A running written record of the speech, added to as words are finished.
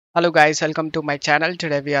Hello guys, welcome to my channel.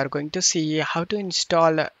 Today we are going to see how to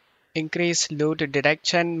install increase loot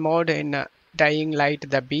detection mode in Dying Light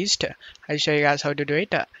the Beast. I'll show you guys how to do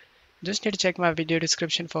it. Just need to check my video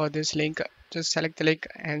description for this link. Just select the link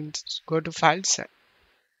and go to files.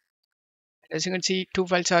 As you can see, two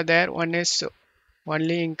files are there. One is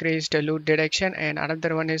only increased loot detection and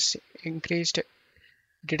another one is increased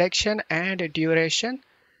detection and duration.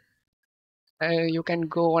 You can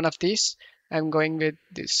go one of these. I'm going with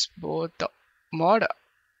this both mod.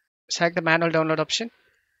 Select the manual download option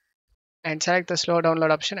and select the slow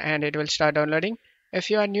download option and it will start downloading. If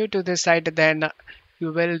you are new to this site, then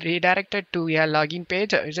you will redirect it to your login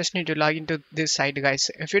page. You just need to log into this site,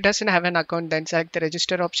 guys. If you doesn't have an account, then select the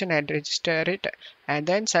register option and register it, and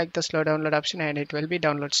then select the slow download option and it will be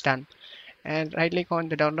downloads done. And right click on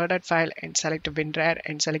the downloaded file and select WinRAR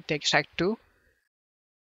and select extract to.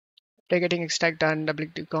 After getting extract done, double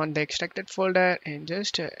click on the extracted folder and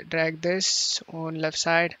just drag this on left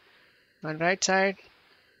side, on right side,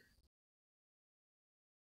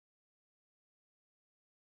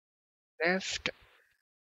 left,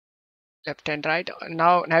 left and right.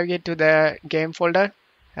 Now navigate to the game folder.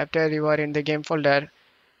 After you are in the game folder,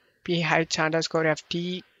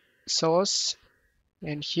 ph_ft source,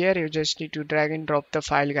 and here you just need to drag and drop the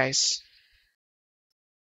file, guys.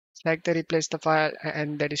 Select the replace the file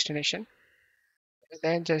and the destination.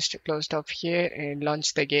 Then just close it off here and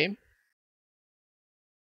launch the game.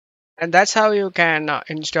 And that's how you can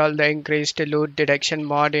install the increased loot detection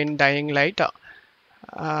mod in Dying Light.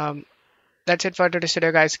 Um, that's it for today's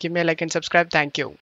video, guys. Give me a like and subscribe. Thank you.